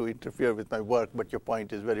this to interfere with my work, but your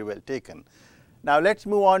point is very well taken. Now let's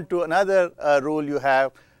move on to another rule you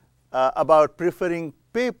have about preferring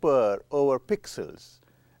paper over pixels.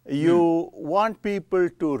 You want people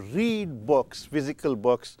to read books, physical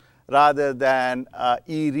books, rather than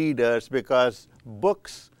e-readers, because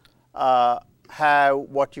books have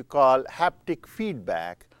what you call haptic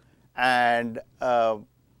feedback, and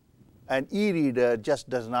an e-reader just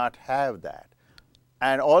does not have that.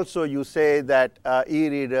 And also you say that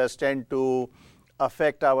e-readers tend to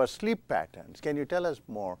affect our sleep patterns. Can you tell us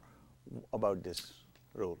more about this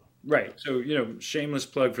rule? Right. So, shameless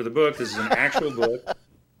plug for the book. This is an actual book.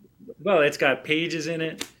 Well, it's got pages in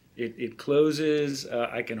it. It closes.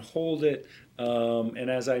 I can hold it. And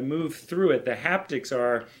as I move through it, the haptics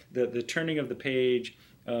are the turning of the page,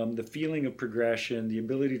 the feeling of progression, the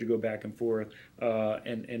ability to go back and forth,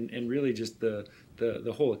 and really just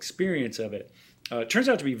the whole experience of it. Turns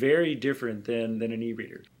out to be very different than an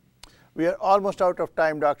e-reader. We are almost out of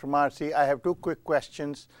time, Dr. Marcy. I have two quick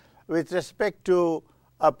questions. With respect to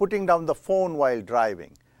putting down the phone while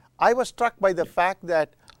driving, I was struck by the fact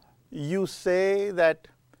that you say that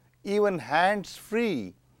even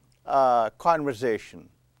hands-free conversation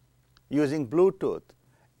using Bluetooth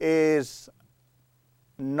is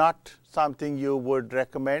not something you would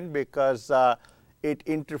recommend because it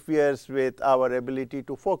interferes with our ability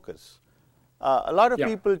to focus. A lot of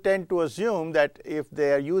people tend to assume that if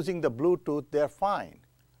they are using the Bluetooth, they're fine.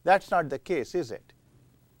 That's not the case, is it?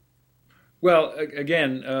 Well,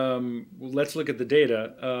 again, let's look at the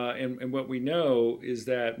data. And what we know is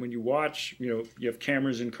that when you watch, you have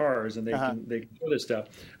cameras in cars and they can show this stuff,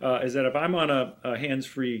 is that if I'm on a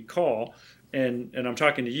hands-free call and I'm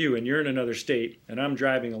talking to you and you're in another state and I'm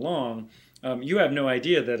driving along, you have no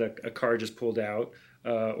idea that a car just pulled out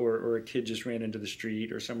or a kid just ran into the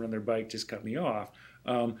street or someone on their bike just cut me off.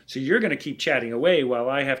 So you're going to keep chatting away while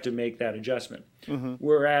I have to make that adjustment.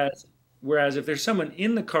 Whereas if there's someone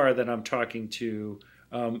in the car that I'm talking to,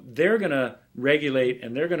 they're going to regulate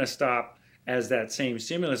and they're going to stop as that same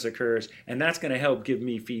stimulus occurs, and that's going to help give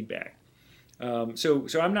me feedback. So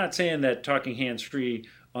I'm not saying that talking hands-free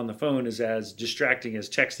on the phone is as distracting as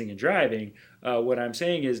texting and driving. What I'm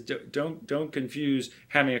saying is don't confuse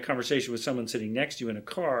having a conversation with someone sitting next to you in a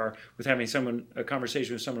car with having a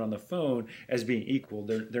conversation with someone on the phone as being equal.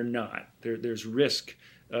 They're not. There's risk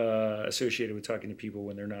associated with talking to people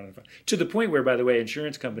when they're not on the phone. To the point where, by the way,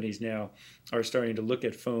 insurance companies now are starting to look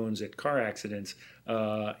at phones at car accidents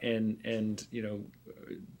and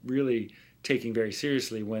really taking very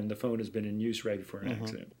seriously when the phone has been in use right before an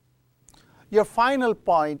accident. Your final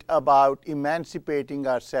point about emancipating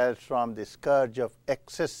ourselves from the scourge of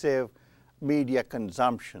excessive media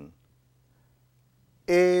consumption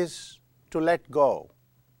is to let go.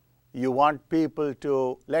 You want people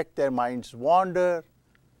to let their minds wander.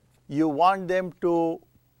 You want them to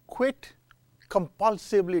quit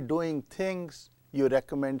compulsively doing things. You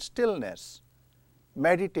recommend stillness,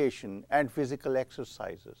 meditation, and physical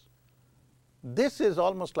exercises. This is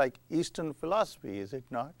almost like Eastern philosophy, is it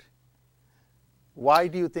not? Why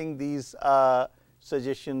do you think these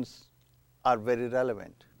suggestions are very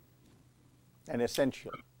relevant and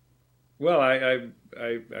essential? Well, I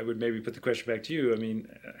would maybe put the question back to you. I mean,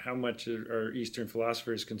 how much are Eastern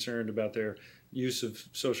philosophers concerned about their use of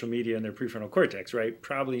social media and their prefrontal cortex, right?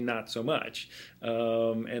 Probably not so much.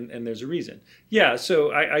 And there's a reason. Yeah,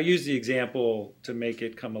 so I use the example to make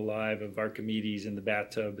it come alive of Archimedes in the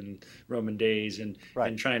bathtub in Roman days and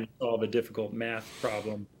trying to solve a difficult math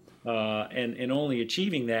problem and only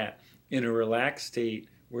achieving that in a relaxed state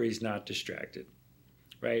where he's not distracted.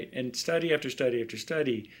 Right, and study after study after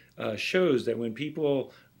study shows that when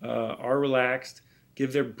people are relaxed,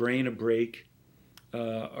 give their brain a break,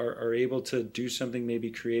 are able to do something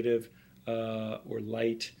maybe creative or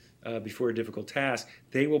light before a difficult task,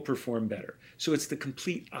 they will perform better. So it's the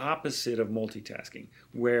complete opposite of multitasking,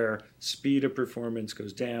 where speed of performance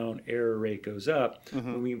goes down, error rate goes up.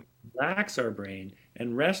 Mm-hmm. When we relax our brain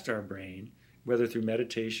and rest our brain, whether through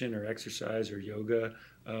meditation or exercise or yoga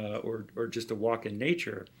or just a walk in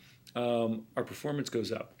nature, our performance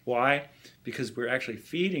goes up. Why? Because we're actually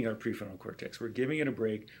feeding our prefrontal cortex. We're giving it a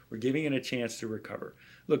break. We're giving it a chance to recover.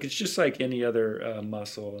 Look, it's just like any other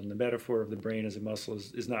muscle, and the metaphor of the brain as a muscle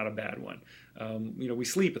is not a bad one. We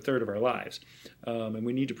sleep a third of our lives, and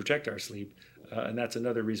we need to protect our sleep. And that's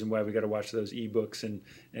another reason why we got to watch those ebooks and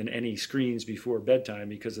any screens before bedtime,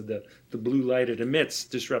 because of the blue light it emits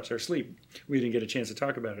disrupts our sleep. We didn't get a chance to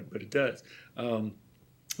talk about it, but it does.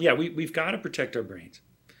 We've got to protect our brains.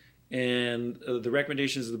 And the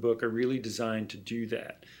recommendations of the book are really designed to do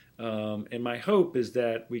that. And my hope is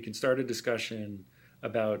that we can start a discussion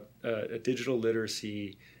about a digital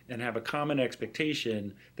literacy and have a common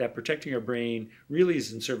expectation that protecting our brain really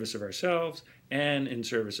is in service of ourselves and in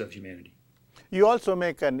service of humanity. You also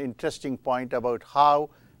make an interesting point about how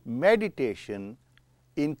meditation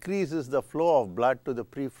increases the flow of blood to the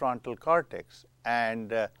prefrontal cortex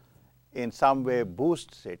and in some way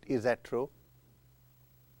boosts it. Is that true?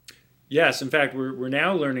 Yes. In fact, we're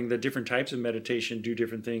now learning that different types of meditation do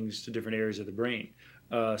different things to different areas of the brain.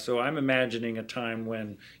 So I'm imagining a time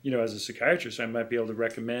when, as a psychiatrist, I might be able to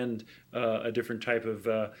recommend a different type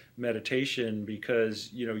of meditation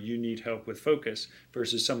because, you need help with focus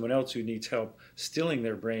versus someone else who needs help stilling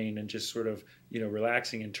their brain and just sort of,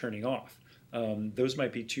 relaxing and turning off. Those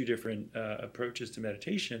might be two different approaches to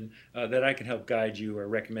meditation that I can help guide you or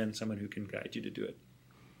recommend someone who can guide you to do it.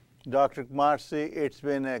 Dr. Kumarsi, it's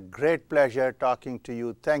been a great pleasure talking to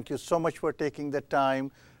you. Thank you so much for taking the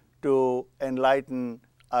time to enlighten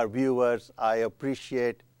our viewers. I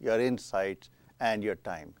appreciate your insights and your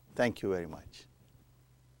time. Thank you very much.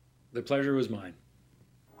 The pleasure was mine.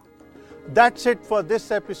 That's it for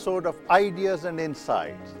this episode of Ideas and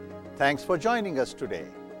Insights. Thanks for joining us today.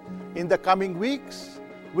 In the coming weeks,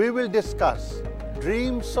 we will discuss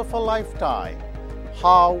dreams of a lifetime,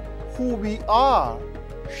 how who we are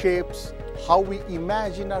shapes how we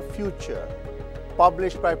imagine our future,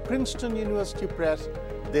 published by Princeton University Press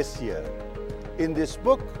this year. In this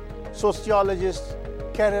book, sociologists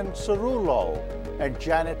Karen Cerullo and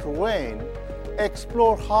Janet Ruane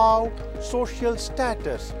explore how social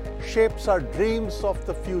status shapes our dreams of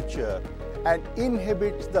the future and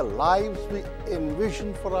inhibits the lives we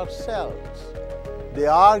envision for ourselves. They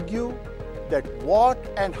argue that what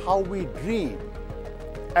and how we dream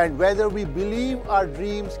and whether we believe our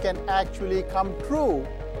dreams can actually come true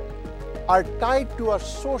are tied to our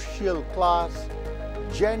social class,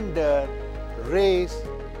 gender, race,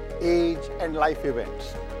 age, and life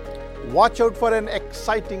events. Watch out for an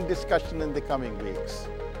exciting discussion in the coming weeks.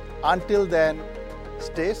 Until then,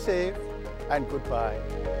 stay safe and goodbye.